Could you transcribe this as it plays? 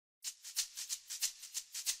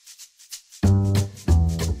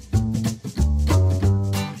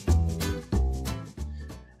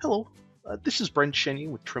Hello, this is Brent Cheney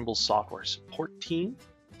with Trimble Software Support Team.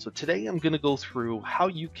 So today I'm going to go through how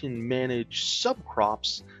you can manage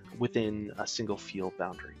subcrops within a single field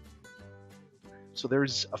boundary. So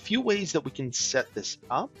there's a few ways that we can set this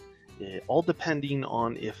up, all depending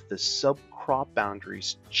on if the subcrop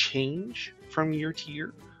boundaries change from year to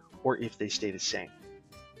year or if they stay the same.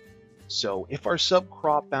 So if our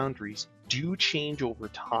subcrop boundaries do change over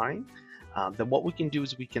time, then what we can do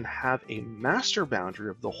is we can have a master boundary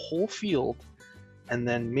of the whole field and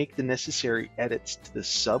then make the necessary edits to the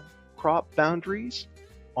subcrop boundaries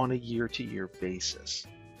on a year-to-year basis.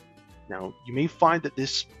 Now, you may find that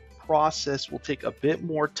this process will take a bit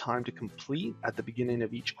more time to complete at the beginning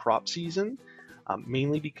of each crop season,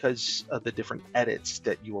 mainly because of the different edits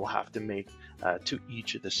that you will have to make to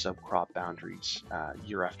each of the subcrop boundaries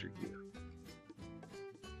year after year.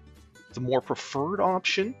 The more preferred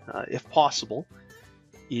option, if possible,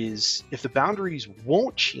 is if the boundaries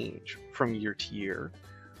won't change from year to year,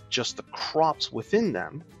 just the crops within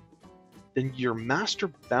them, then your master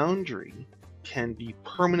boundary can be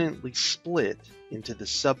permanently split into the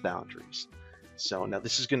sub-boundaries. So now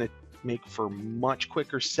this is going to make for much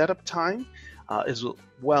quicker setup time, as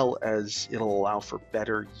well as it'll allow for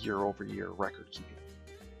better year-over-year record keeping.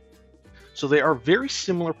 So they are very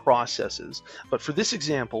similar processes, but for this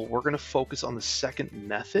example, we're going to focus on the second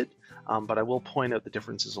method, but I will point out the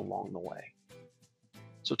differences along the way.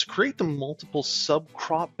 So to create the multiple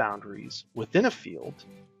subcrop boundaries within a field,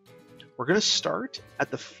 we're going to start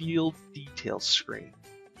at the field details screen.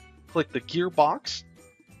 Click the gearbox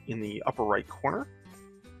in the upper right corner,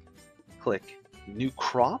 click New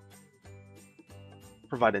Crop,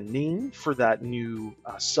 provide a name for that new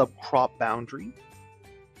subcrop boundary.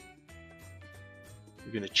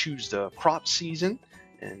 You're going to choose the crop season,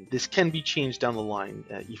 and this can be changed down the line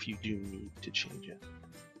if you do need to change it.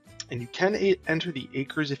 And you can enter the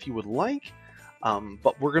acres if you would like,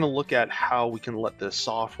 but we're going to look at how we can let the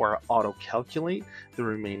software auto-calculate the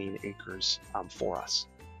remaining acres for us.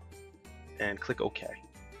 And click OK.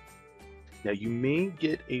 Now you may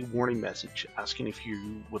get a warning message asking if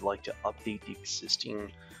you would like to update the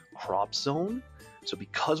existing crop zone. So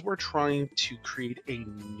because we're trying to create a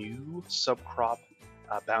new subcrop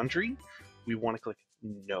boundary, we want to click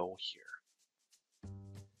No here.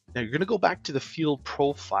 Now you're going to go back to the field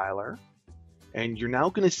profiler, and you're now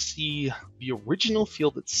going to see the original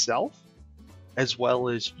field itself, as well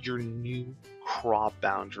as your new crop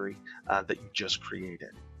boundary that you just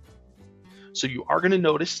created. So you are going to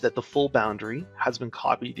notice that the full boundary has been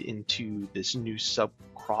copied into this new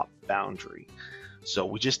subcrop boundary. So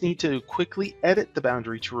we just need to quickly edit the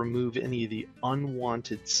boundary to remove any of the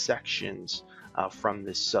unwanted sections from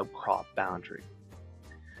this subcrop boundary.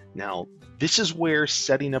 Now, this is where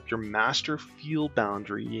setting up your master field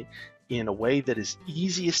boundary in a way that is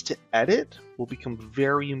easiest to edit will become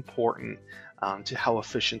very important to how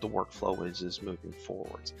efficient the workflow is moving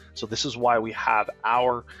forwards. So this is why we have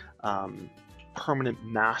our permanent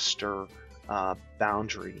master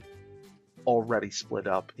boundary already split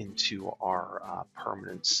up into our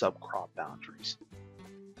permanent subcrop boundaries.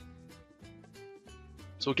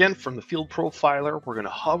 So again, from the field profiler, we're going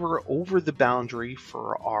to hover over the boundary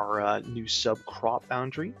for our new subcrop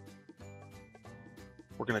boundary.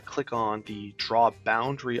 We're going to click on the draw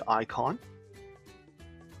boundary icon,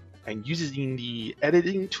 and using the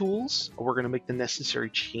editing tools, we're going to make the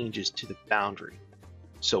necessary changes to the boundary.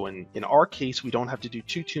 So in our case, we don't have to do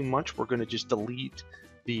too much. We're going to just delete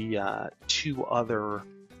the two other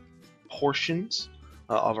portions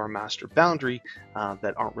of our master boundary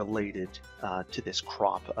that aren't related to this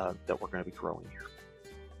crop that we're going to be growing here.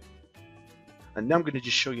 And now I'm going to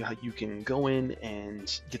just show you how you can go in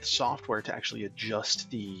and get the software to actually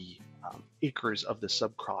adjust the acres of the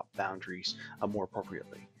subcrop boundaries more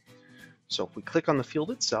appropriately. So if we click on the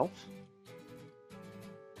field itself,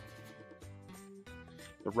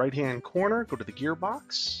 the right-hand corner, go to the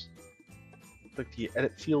gearbox, click the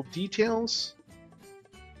Edit Field Details,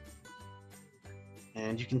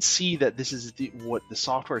 and you can see that this is what the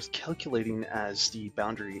software is calculating as the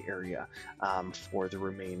boundary area for the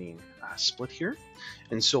remaining split here.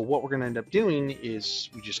 And so what we're going to end up doing is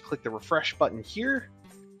we just click the refresh button here,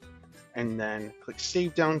 and then click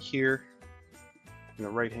Save down here in the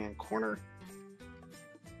right-hand corner,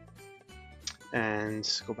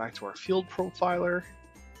 and go back to our field profiler.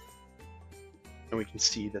 And we can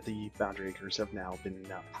see that the boundary acres have now been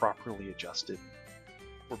properly adjusted.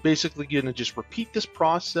 We're basically going to just repeat this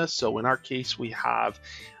process. So in our case, we have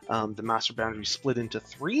the master boundary split into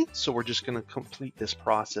 3. So we're just going to complete this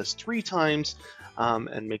process 3 times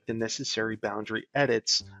and make the necessary boundary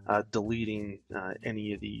edits, deleting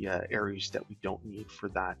any of the areas that we don't need for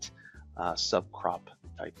that subcrop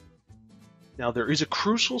type. Now, there is a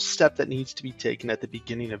crucial step that needs to be taken at the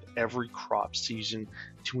beginning of every crop season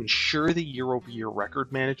to ensure the year-over-year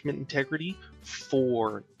record management integrity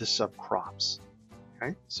for the subcrops.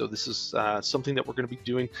 Okay, so this is something that we're going to be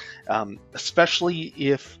doing, especially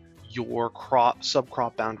if your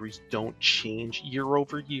subcrop boundaries don't change year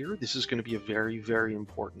over year. This is going to be a very, very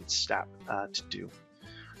important step to do.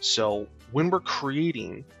 So when we're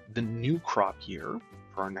creating the new crop year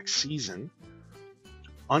for our next season,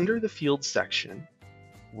 under the field section,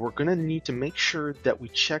 we're going to need to make sure that we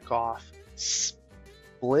check off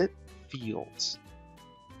split fields.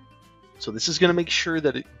 So this is going to make sure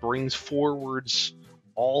that it brings forwards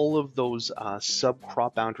all of those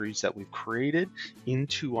subcrop boundaries that we've created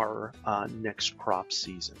into our next crop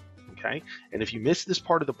season. Okay, and if you miss this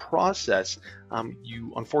part of the process,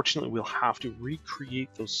 you unfortunately will have to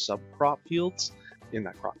recreate those subcrop fields in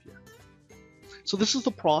that crop year. So this is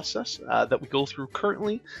the process that we go through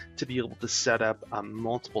currently to be able to set up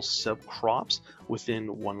multiple subcrops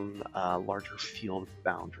within one larger field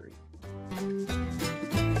boundary.